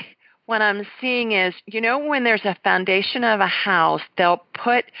think what I'm seeing is, when there's a foundation of a house, they'll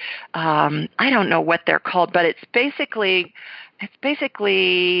put, I don't know what they're called, but it's basically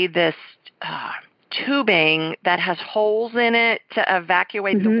this tubing that has holes in it to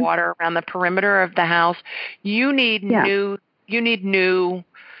evacuate the water around the perimeter of the house. You need new,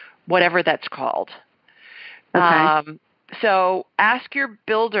 whatever that's called. Okay. So ask your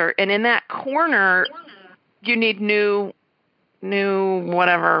builder, and in that corner, you need new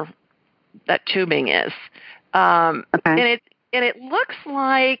whatever that tubing is. And it looks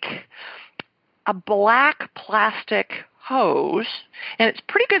like a black plastic hose, and it's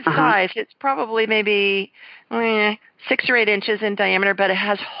pretty good size. It's probably maybe 6 or 8 inches in diameter, but it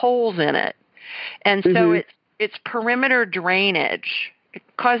has holes in it. And so it's perimeter drainage. It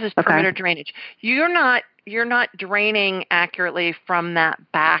causes perimeter drainage. You're not draining accurately from that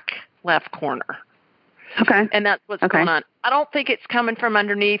back left corner. Okay. And that's what's going on. I don't think it's coming from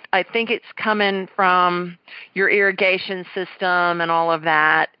underneath. I think it's coming from your irrigation system and all of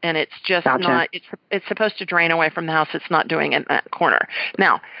that, and it's just not, it's supposed to drain away from the house. It's not doing it in that corner.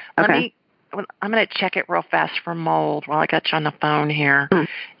 Now, I'm going to check it real fast for mold while I got you on the phone here.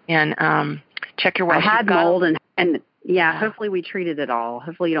 And check your water. I had mold, and hopefully we treated it all.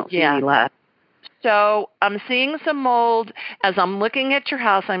 Hopefully you don't see any left. So I'm seeing some mold. As I'm looking at your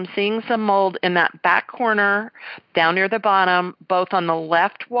house, I'm seeing some mold in that back corner, down near the bottom, both on the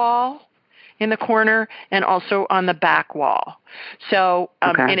left wall in the corner and also on the back wall. So,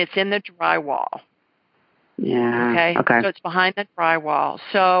 and it's in the drywall. Yeah. Okay. So it's behind the drywall.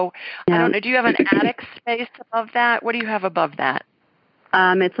 So I don't know. Do you have an attic space above that? What do you have above that?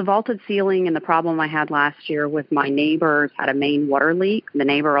 It's a vaulted ceiling, and the problem I had last year with my neighbors had a main water leak, the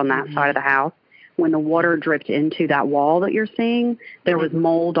neighbor on that side of the house. When the water dripped into that wall that you're seeing, there was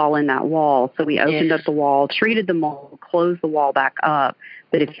mold all in that wall. So we opened up the wall, treated the mold, closed the wall back up.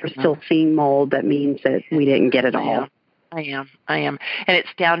 But if you're still seeing mold, that means that we didn't get it all. I am. And it's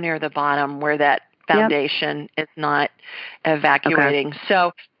down near the bottom where that foundation is not evacuating. Okay.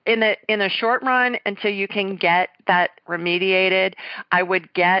 So in the short run, until you can get that remediated, I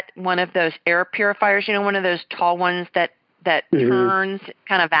would get one of those air purifiers, one of those tall ones that turns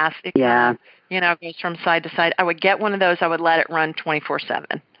kind of vastic. Yeah. Goes from side to side. I would get one of those. I would let it run 24/7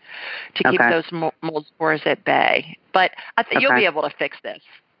 to keep those mold spores at bay. But I think you'll be able to fix this.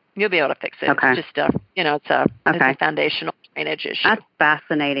 You'll be able to fix it. Okay. It's just it's a foundational drainage issue. That's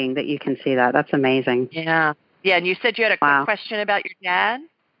fascinating that you can see that. That's amazing. Yeah. Yeah. And you said you had a quick question about your dad?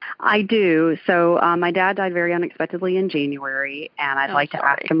 I do. So my dad died very unexpectedly in January, and I'd like to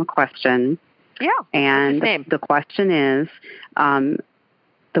ask him a question. Yeah. And What's his name? the question is,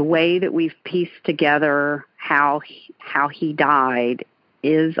 the way that we've pieced together how he died,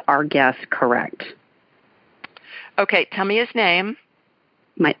 is our guess correct? Okay, tell me his name.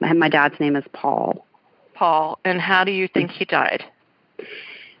 My dad's name is Paul. Paul. And how do you think he died?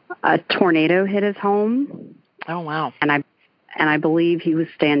 A tornado hit his home. Oh, wow. And I believe he was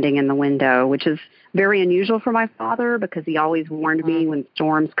standing in the window, which is very unusual for my father because he always warned me when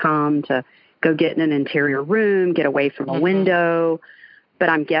storms come to go get in an interior room, get away from a window. But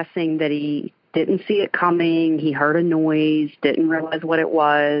I'm guessing that he didn't see it coming. He heard a noise, didn't realize what it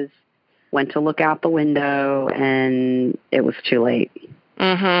was, went to look out the window, and it was too late.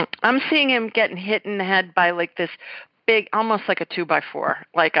 I'm seeing him getting hit in the head by like this big, almost like a 2x4,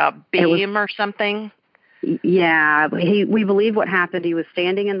 like a beam or something. Yeah, we believe what happened. He was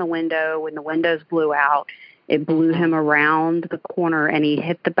standing in the window when the windows blew out. It blew him around the corner, and he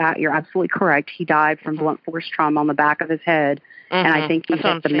hit the back. You're absolutely correct. He died from blunt force trauma on the back of his head, and I think he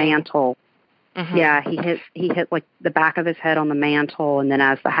hit the mantle. Yeah, he hit like the back of his head on the mantle, and then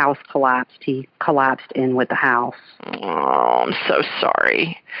as the house collapsed, he collapsed in with the house. Oh, I'm so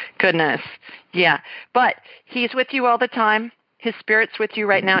sorry. Goodness. Yeah, but he's with you all the time. His spirit's with you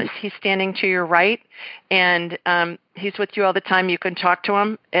right now. He's standing to your right, and he's with you all the time. You can talk to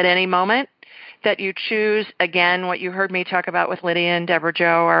him at any moment that you choose. Again, what you heard me talk about with Lydia and Deborah Jo,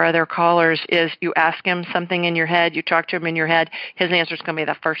 our other callers, is you ask him something in your head, you talk to him in your head, his answer is going to be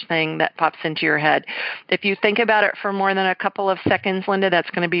the first thing that pops into your head. If you think about it for more than a couple of seconds, Linda,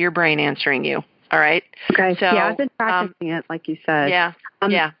 that's going to be your brain answering you. All right? Okay. So, yeah, I've been practicing it, like you said. Yeah.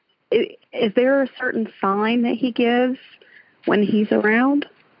 Yeah. Is there a certain sign that he gives when he's around?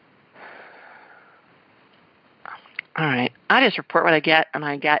 All right. I just report what I get, and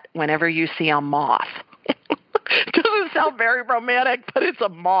I get whenever you see a moth. Doesn't sound very romantic, but it's a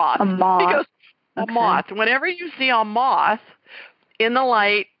moth. A moth. He goes, a moth. Whenever you see a moth in the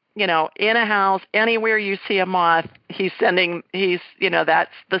light, in a house, anywhere you see a moth, that's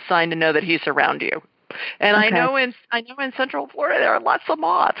the sign to know that he's around you. And I know in Central Florida there are lots of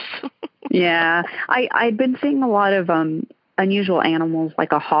moths. Yeah. I've been seeing a lot of unusual animals,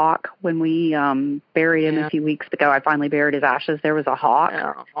 like a hawk. When we buried him a few weeks ago, I finally buried his ashes. There was a hawk,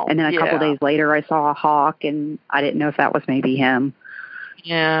 and then a couple days later, I saw a hawk, and I didn't know if that was maybe him.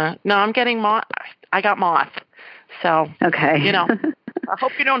 Yeah, no, I'm getting moth. I got moth, so okay. I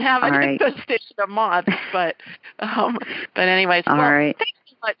hope you don't have an infestation of moths, but anyways, all right. Thanks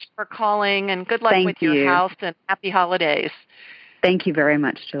so much for calling, and good luck with your house, and happy holidays. Thank you very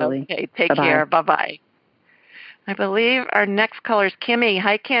much, Julie. Okay, take care. Bye-bye. I believe our next caller is Kimmy.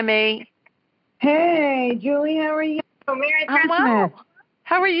 Hi, Kimmy. Hey, Julie, how are you? Merry Christmas. Well.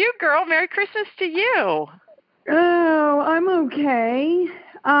 How are you, girl? Merry Christmas to you. Oh, I'm okay.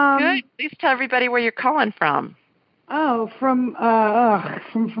 Good. Please tell everybody where you're calling from. Oh, from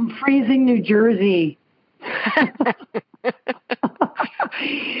freezing New Jersey.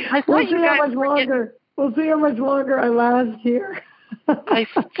 We'll see how much longer I last here. I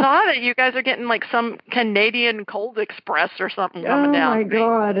saw that you guys are getting like some Canadian Cold Express or something coming down. Oh, my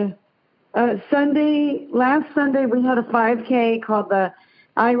God. Last Sunday, we had a 5K called the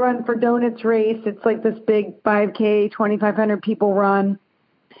I Run for Donuts race. It's like this big 5K, 2,500 people run.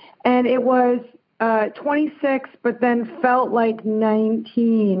 And it was 26, but then felt like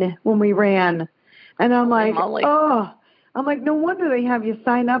 19 when we ran. And I'm like, no wonder they have you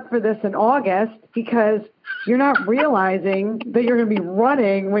sign up for this in August, because you're not realizing that you're going to be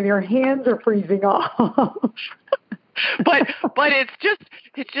running when your hands are freezing off. but it's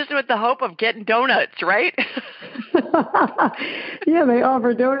just with the hope of getting donuts, right? Yeah, they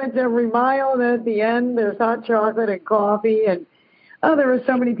offer donuts every mile, and then at the end there's hot chocolate and coffee, and there were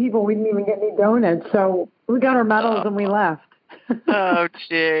so many people we didn't even get any donuts, so we got our medals and we left. Oh,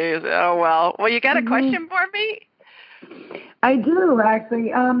 jeez. Oh, well. Well, you got a question for me? I do,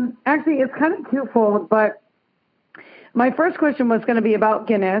 actually. Actually, it's kind of twofold, but my first question was going to be about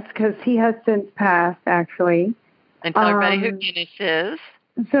Guinness, because he has since passed, actually. And tell everybody who Guinness is.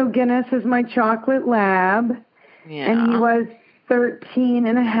 So Guinness is my chocolate lab, and he was 13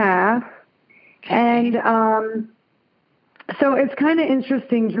 and a half. Okay. And so it's kind of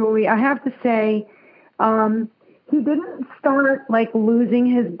interesting, Julie. I have to say, he didn't start, losing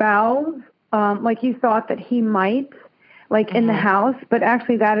his bowels like he thought that he might, in the house. But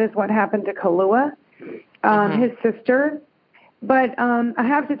actually, that is what happened to Kalua, his sister. But I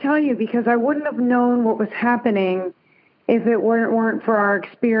have to tell you, because I wouldn't have known what was happening if it weren't for our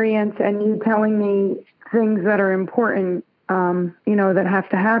experience and you telling me things that are important that have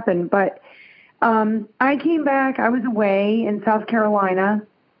to happen. But I came back. I was away in South Carolina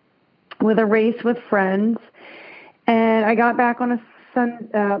with a race with friends, and I got back on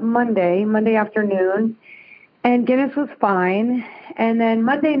a Monday afternoon, and Guinness was fine. And then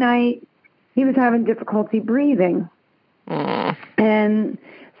Monday night, he was having difficulty breathing. And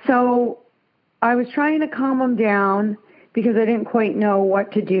so I was trying to calm him down because I didn't quite know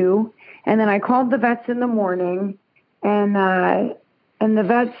what to do. And then I called the vets in the morning, and the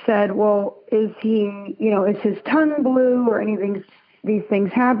vet said, well, is his tongue blue or anything, these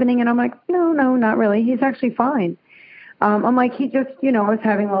things happening? And I'm like, no, not really. He's actually fine. I'm like, he just, was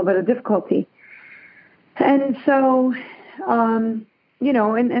having a little bit of difficulty. And so, and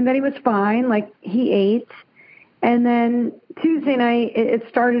then he was fine. Like, he ate. And then Tuesday night, it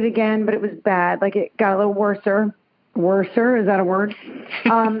started again, but it was bad. Like, it got a little worser. Worser, is that a word?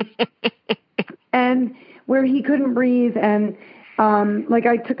 And where he couldn't breathe. And,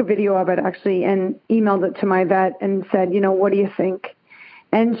 I took a video of it, actually, and emailed it to my vet and said, what do you think?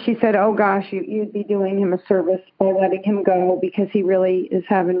 And she said, oh, gosh, you'd be doing him a service by letting him go because he really is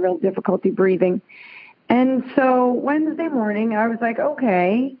having real difficulty breathing. And so Wednesday morning, I was like,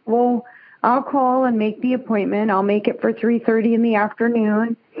 okay, well, I'll call and make the appointment. I'll make it for 3:30 in the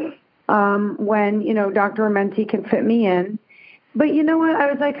afternoon when, Dr. Amenti can fit me in. But you know what?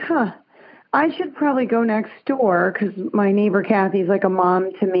 I was like, I should probably go next door because my neighbor Kathy's like a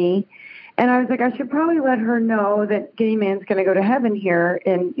mom to me. And I was like, I should probably let her know that Guinea Man's going to go to heaven here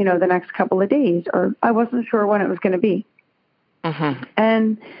in, the next couple of days. Or I wasn't sure when it was going to be. Mm-hmm.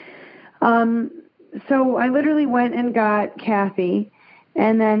 And so I literally went and got Kathy.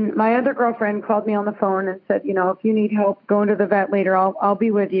 And then my other girlfriend called me on the phone and said, if you need help going to the vet later, I'll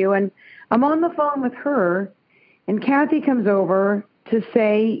be with you. And I'm on the phone with her. And Kathy comes over to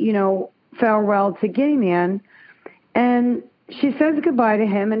say, farewell to Guinea Man. And she says goodbye to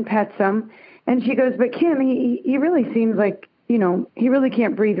him and pets him. And she goes, but Kim, he really seems like, he really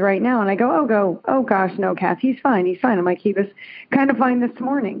can't breathe right now. And I go, oh gosh, no, Kath, he's fine. He's fine. I'm like, he was kind of fine this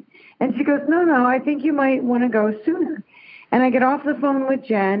morning. And she goes, no, I think you might want to go sooner. And I get off the phone with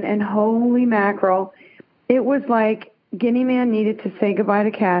Jen, and holy mackerel, it was like Guinea Man needed to say goodbye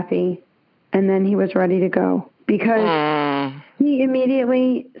to Kathy, and then he was ready to go because he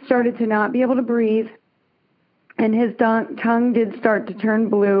immediately started to not be able to breathe, and his tongue did start to turn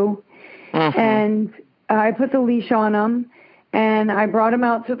blue. And I put the leash on him, and I brought him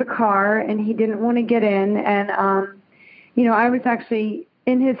out to the car, and he didn't want to get in. And, I was actually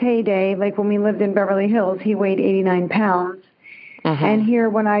in his heyday, like when we lived in Beverly Hills, he weighed 89 pounds. And here,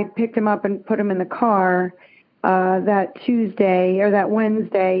 when I picked him up and put him in the car that Tuesday or that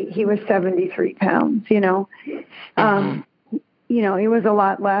Wednesday, he was 73 pounds, he was a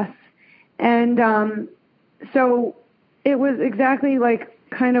lot less. And so it was exactly like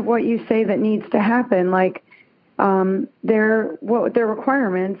kind of what you say that needs to happen, like their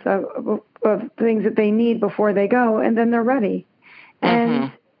requirements of things that they need before they go, and then they're ready.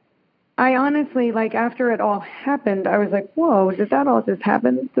 And I honestly, like, after it all happened, I was like, whoa, did that all just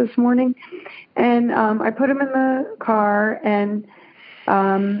happen this morning? And I put him in the car, and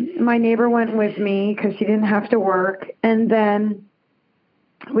my neighbor went with me because she didn't have to work. And then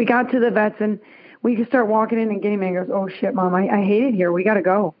we got to the vets, and we could start walking in, and Guinea Man goes, oh, shit, Mom, I hate it here. We got to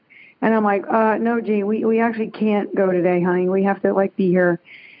go. And I'm like, no, G, we actually can't go today, honey. We have to, be here.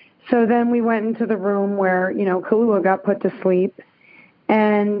 So then we went into the room where, Kalua got put to sleep.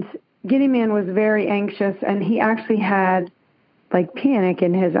 And Guinea Man was very anxious, and he actually had, panic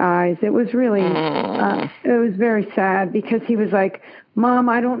in his eyes. It was really, it was very sad because he was like, Mom,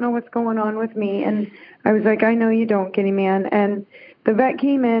 I don't know what's going on with me. And I was like, I know you don't, Guinea Man. And the vet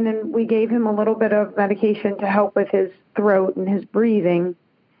came in, and we gave him a little bit of medication to help with his throat and his breathing.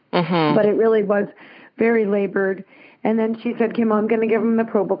 But it really was very labored. And then she said, Kim, I'm going to give him the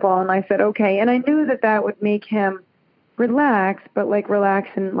propofol. And I said, okay. And I knew that would make him relax, but relax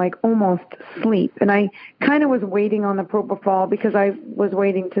and almost sleep. And I kind of was waiting on the propofol because I was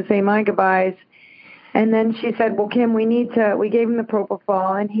waiting to say my goodbyes. And then she said, well, Kim, we gave him the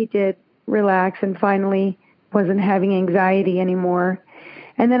propofol, and he did relax and finally wasn't having anxiety anymore.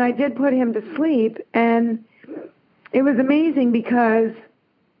 And then I did put him to sleep, and it was amazing because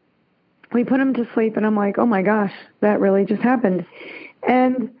we put him to sleep, and I'm like, oh my gosh, that really just happened.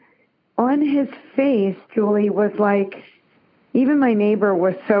 And on his face, Julie, was even my neighbor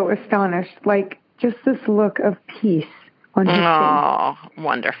was so astonished, just this look of peace on his face. Oh,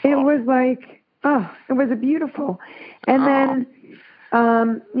 wonderful. It was it was beautiful. And then,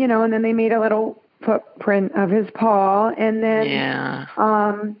 and then they made a little footprint of his paw. And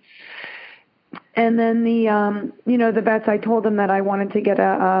then, And then the vets, I told them that I wanted to get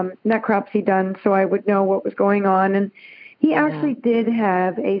a necropsy done so I would know what was going on. And he actually did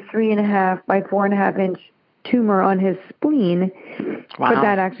have a 3.5 by 4.5 inch tumor on his spleen, but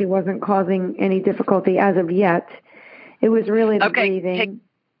that actually wasn't causing any difficulty as of yet. It was really the breathing. Hey,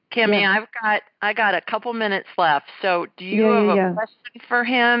 Kimmy, I got a couple minutes left. So do you have a question for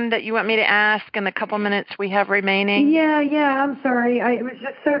him that you want me to ask in the couple minutes we have remaining? Yeah, I'm sorry. It was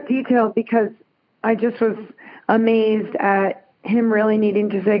just so detailed because I just was amazed at him really needing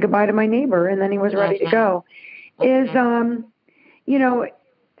to say goodbye to my neighbor, and then he was ready to go. Is, I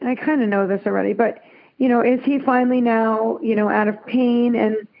kind of know this already, but, is he finally now, out of pain,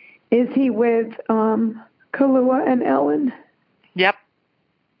 and is he with Kahlua and Ellen? Yep.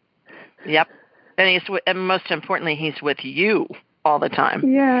 And most importantly, he's with you all the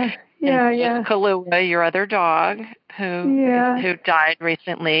time. Yeah. Kahlua, your other dog, who died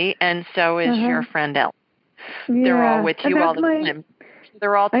recently, and so is your friend Ellen. Yeah. They're all with you all the time.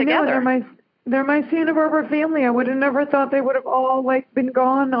 They're all together. I know, they're my Santa Barbara family. I would have never thought they would have all been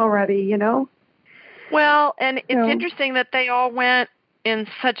gone already, Well, and it's interesting that they all went in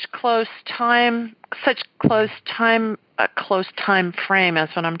a close time frame.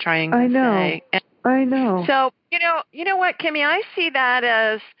 That's what I'm trying to say. And I know. So, you know what, Kimmy, I see that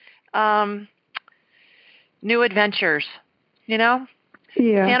as new adventures, Yeah.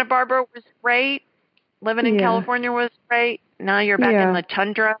 Santa Barbara was great. Living in California was great. Now you're back in the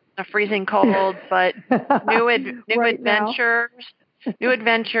tundra, the freezing cold, but new adventures,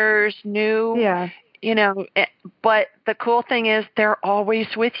 but the cool thing is they're always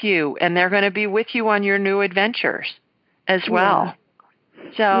with you, and they're going to be with you on your new adventures as well.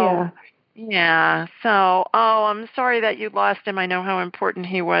 So, So, I'm sorry that you lost him. I know how important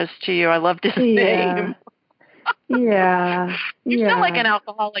he was to you. I loved his name. You sound like an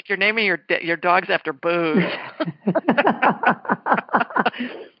alcoholic. You're naming your dogs after booze.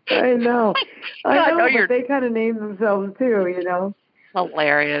 I know. But they kind of name themselves too,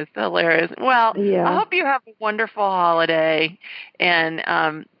 Hilarious. Well, I hope you have a wonderful holiday,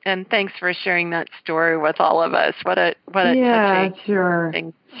 and thanks for sharing that story with all of us. What a touching sure.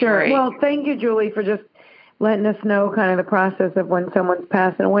 story. Well, thank you, Julie, for just letting us know kind of the process of when someone's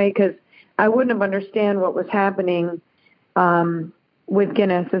passing away, because I wouldn't have understand what was happening with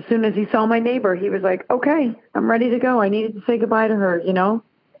Guinness. As soon as he saw my neighbor, he was like, "Okay, I'm ready to go. I needed to say goodbye to her."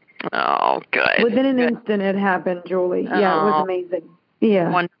 Oh, good. Within an instant, it happened, Julie. Yeah, it was amazing.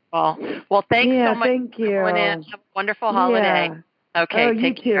 Yeah. Wonderful. Well, thanks so much thank you. for coming in. Have a wonderful holiday. Yeah. Okay,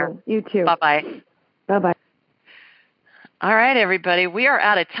 take care. You too. Bye-bye. Bye-bye. All right, everybody, we are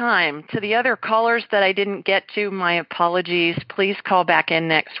out of time. To the other callers that I didn't get to, my apologies. Please call back in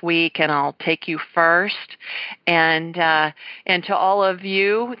next week, and I'll take you first. And to all of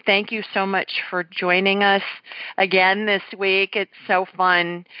you, thank you so much for joining us again this week. It's so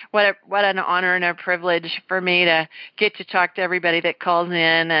fun. What an honor and a privilege for me to get to talk to everybody that calls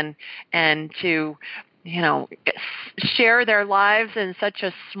in and to share their lives in such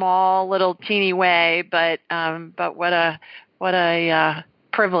a small little teeny way, but what a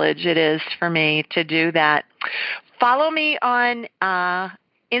privilege it is for me to do that. Follow me on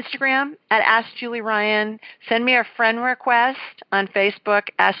Instagram at Ask Julie Ryan. Send me a friend request on Facebook,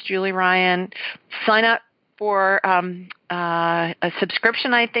 Ask Julie Ryan. Sign up for a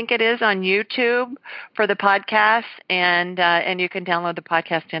subscription, I think it is, on YouTube for the podcast, and you can download the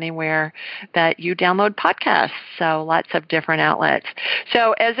podcast anywhere that you download podcasts. So lots of different outlets.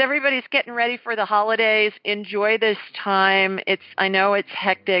 So as everybody's getting ready for the holidays, enjoy this time. I know it's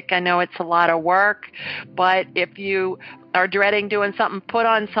hectic. I know it's a lot of work, but if you are dreading doing something, put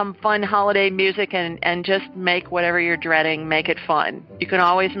on some fun holiday music and just make whatever you're dreading, make it fun. You can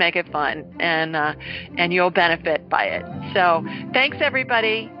always make it fun, and you'll benefit by it. So thanks,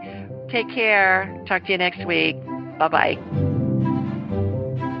 everybody. Take care. Talk to you next week. Bye-bye.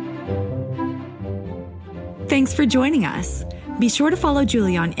 Thanks for joining us. Be sure to follow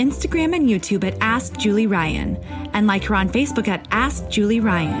Julie on Instagram and YouTube at Ask Julie Ryan, and like her on Facebook at Ask Julie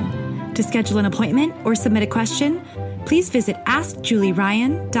Ryan. To schedule an appointment or submit a question, please visit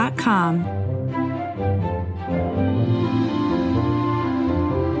AskJulieRyan.com.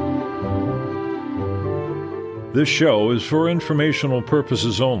 This show is for informational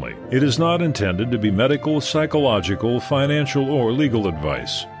purposes only. It is not intended to be medical, psychological, financial, or legal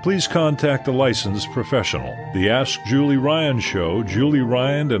advice. Please contact a licensed professional. The Ask Julie Ryan Show, Julie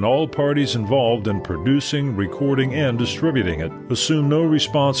Ryan and all parties involved in producing, recording, and distributing it assume no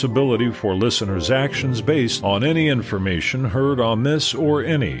responsibility for listeners' actions based on any information heard on this or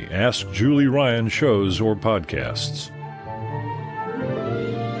any Ask Julie Ryan shows or podcasts.